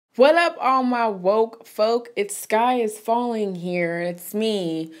What up, all my woke folk? It's Sky is Falling here. It's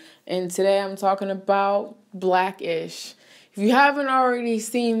me. And today I'm talking about Blackish. If you haven't already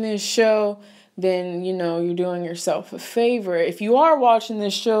seen this show, then you're doing yourself a favor. If you are watching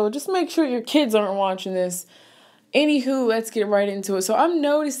this show, just make sure your kids aren't watching this. Anywho, let's get right into it. So I'm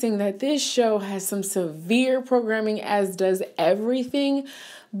noticing that this show has some severe programming, as does everything.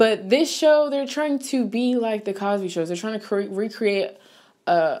 But this show, they're trying to be like the Cosby shows. They're trying to recreate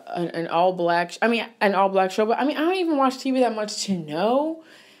an all black show. But I don't even watch TV that much to know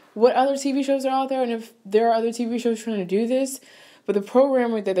what other TV shows are out there and if there are other TV shows trying to do this. But the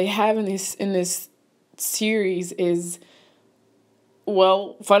programming that they have in this series is,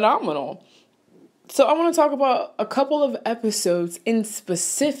 well, phenomenal. So I want to talk about a couple of episodes in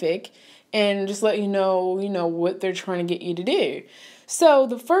specific and just let you know what they're trying to get you to do. So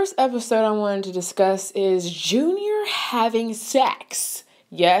the first episode I wanted to discuss is Junior having sex.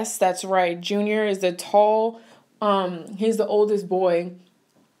 Yes, that's right. Junior is the tall, he's the oldest boy.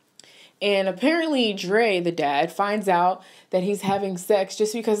 And apparently Dre, the dad, finds out that he's having sex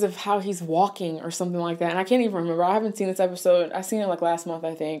just because of how he's walking or something like that. And I can't even remember. I haven't seen this episode. I seen it like last month,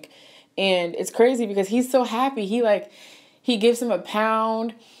 I think. And it's crazy because he's so happy. He gives him a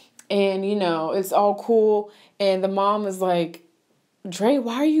pound and, it's all cool. And the mom is like, Dre,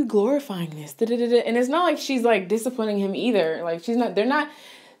 why are you glorifying this? And it's not like she's like disciplining him either. Like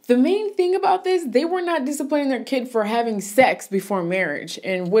the main thing about this, they were not disciplining their kid for having sex before marriage,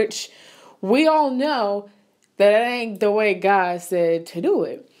 in which we all know that it ain't the way God said to do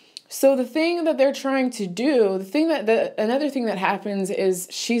it. So the thing that they're trying to do, another thing that happens is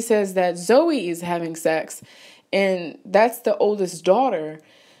she says that Zoe is having sex, and that's the oldest daughter.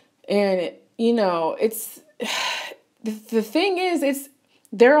 And, it's, the thing is,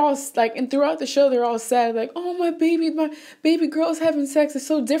 they're all like, and throughout the show, they're all sad, like, oh, my baby girl's having sex. It's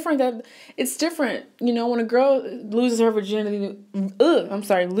so different it's different, when a girl loses her virginity,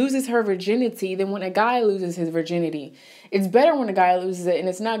 than when a guy loses his virginity. It's better when a guy loses it, and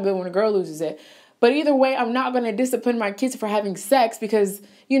it's not good when a girl loses it. But either way, I'm not going to discipline my kids for having sex because,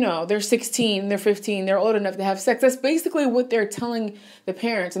 they're 16, they're 15, they're old enough to have sex. That's basically what they're telling the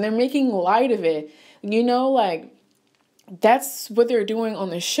parents, and they're making light of it, that's what they're doing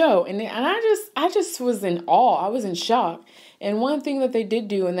on the show. And I just was in awe. I was in shock. And one thing that they did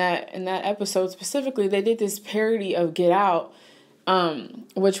do in that episode specifically, they did this parody of Get Out,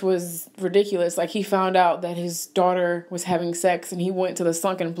 which was ridiculous. Like, he found out that his daughter was having sex and he went to the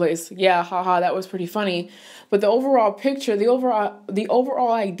sunken place. Yeah, haha, that was pretty funny. But the overall picture, the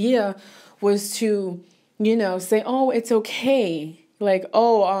overall idea was to, say, oh, it's okay. Like,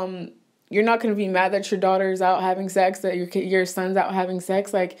 oh, you're not going to be mad that your daughter's out having sex, that your son's out having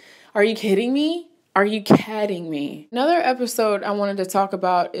sex. Like, are you kidding me? Are you kidding me? Another episode I wanted to talk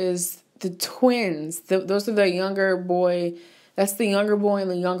about is the twins. Those are the younger boy. That's the younger boy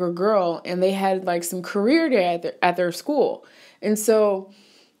and the younger girl. And they had like some career day at their school. And so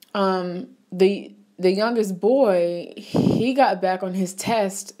the youngest boy, he got back on his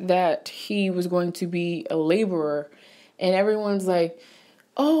test that he was going to be a laborer. And everyone's like,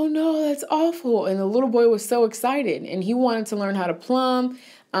 oh no, that's awful. And the little boy was so excited and he wanted to learn how to plumb.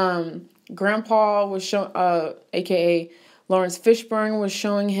 Grandpa was aka Lawrence Fishburne, was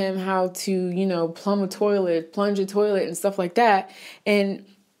showing him how to, plumb a toilet, plunge a toilet and stuff like that. And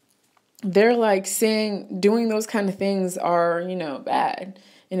they're like saying doing those kind of things are, bad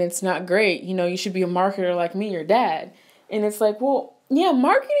and it's not great. You should be a marketer like me, your dad. And it's like, well, yeah,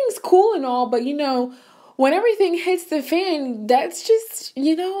 marketing's cool and all, but when everything hits the fan, that's just,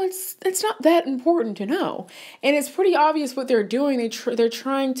 it's not that important to know. And it's pretty obvious what they're doing. They're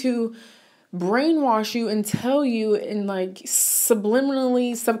trying to brainwash you and tell you and like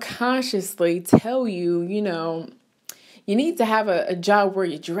subliminally, subconsciously tell you, you need to have a job where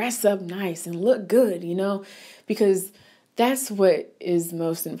you dress up nice and look good, because that's what is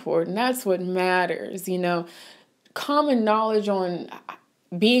most important. That's what matters, Common knowledge on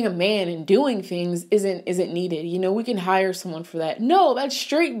being a man and doing things isn't needed. We can hire someone for that. No, that's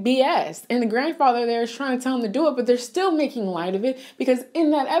straight BS. And the grandfather there is trying to tell him to do it, but they're still making light of it because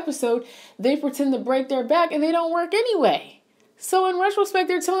in that episode, they pretend to break their back and they don't work anyway. So in retrospect,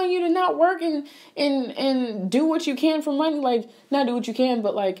 they're telling you to not work and do what you can for money. Like, not do what you can,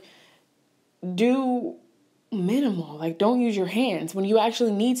 but like do minimal. Like, don't use your hands when you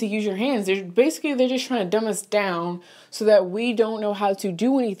actually need to use your hands. They're just trying to dumb us down so that we don't know how to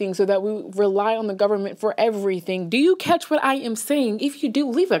do anything, so that we rely on the government for everything. Do you catch what I am saying? If you do,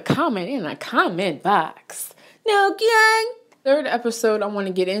 leave a comment in the comment box. No, gang. Third episode I want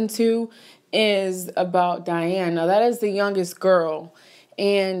to get into is about Diane. Now, that is the youngest girl.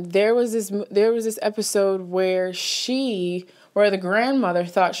 And there was this episode where the grandmother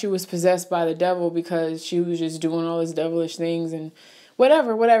thought she was possessed by the devil because she was just doing all these devilish things and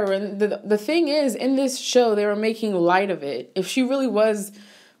whatever. And the thing is, in this show, they were making light of it. If she really was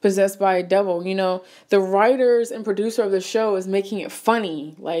possessed by a devil, you know, the writers and producer of the show is making it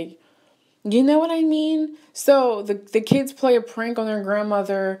funny. Like, you know what I mean? So the kids play a prank on their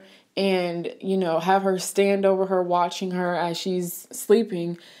grandmother and, you know, have her stand over her, watching her as she's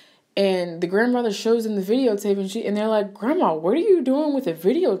sleeping. And the grandmother shows them the videotape and they're like, Grandma, what are you doing with a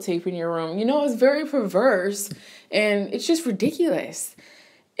videotape in your room? You know, it's very perverse and it's just ridiculous.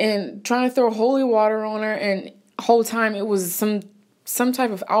 And trying to throw holy water on her, and the whole time it was some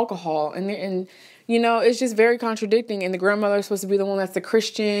type of alcohol. And you know, it's just very contradicting. And the grandmother is supposed to be the one that's the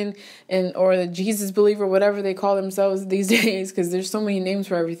Christian or the Jesus believer, whatever they call themselves these days, because there's so many names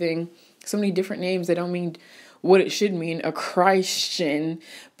for everything, so many different names that don't mean what it should mean, a Christian.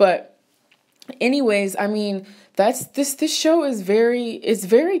 But anyways, I mean, this show is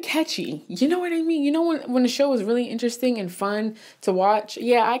very catchy. You know what I mean? You know when the show is really interesting and fun to watch?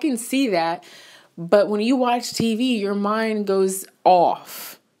 Yeah, I can see that. But when you watch TV, your mind goes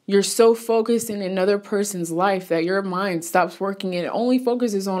off. You're so focused in another person's life that your mind stops working and it only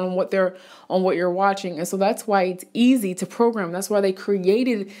focuses on what you're watching. And so that's why it's easy to program. That's why they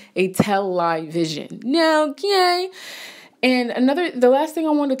created a television. Now, okay. And the last thing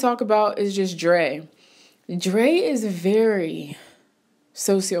I want to talk about is just Dre. Dre is very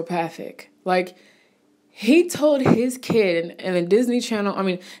sociopathic. Like, he told his kid in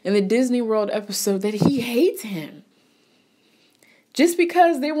the in the Disney World episode that he hates him. Just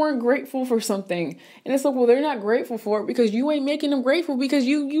because they weren't grateful for something. And it's like, well, they're not grateful for it because you ain't making them grateful because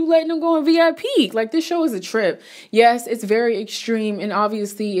you letting them go on VIP. Like, this show is a trip. Yes, it's very extreme and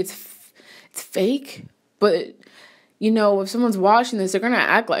obviously it's fake. But, you know, if someone's watching this, they're going to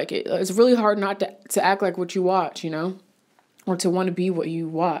act like it. It's really hard not to act like what you watch, you know, or to want to be what you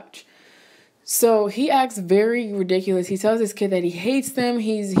watch. So he acts very ridiculous. He tells his kid that he hates them.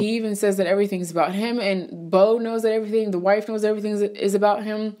 He even says that everything's about him. And Bo knows that the wife knows everything is about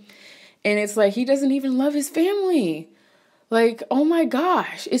him. And it's like, he doesn't even love his family. Like, oh my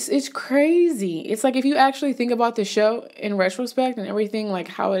gosh, it's crazy. It's like, if you actually think about the show in retrospect and everything, like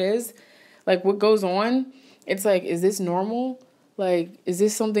how it is, like what goes on, it's like, is this normal? Like, is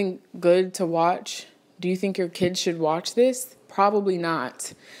this something good to watch? Do you think your kids should watch this? Probably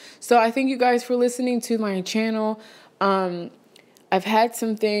not. So I thank you guys for listening to my channel. I've had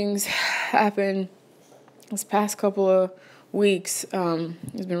some things happen this past couple of weeks.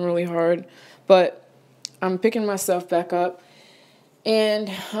 It's been really hard, but I'm picking myself back up, and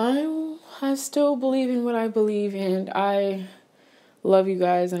I still believe in what I believe, and I love you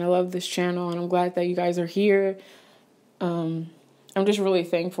guys, and I love this channel, and I'm glad that you guys are here. I'm just really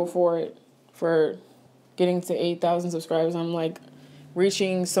thankful for it, for getting to 8,000 subscribers. I'm like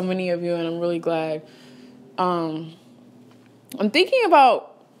reaching so many of you, and I'm really glad. I'm thinking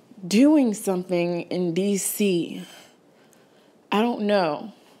about doing something in DC. I don't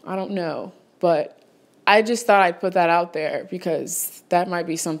know, but I just thought I'd put that out there because that might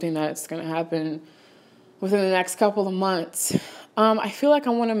be something that's going to happen within the next couple of months. I feel like I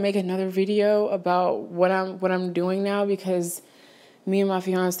want to make another video about what I'm doing now, because me and my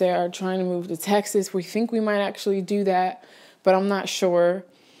fiance are trying to move to Texas. We think we might actually do that, but I'm not sure.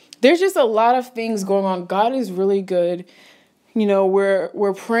 There's just a lot of things going on. God is really good. You know,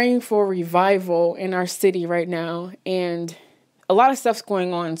 we're praying for revival in our city right now, and a lot of stuff's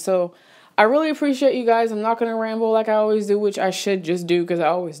going on. So I really appreciate you guys. I'm not going to ramble like I always do, which I should just do because I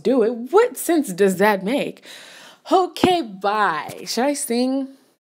always do it. What sense does that make? Okay, bye. Should I sing?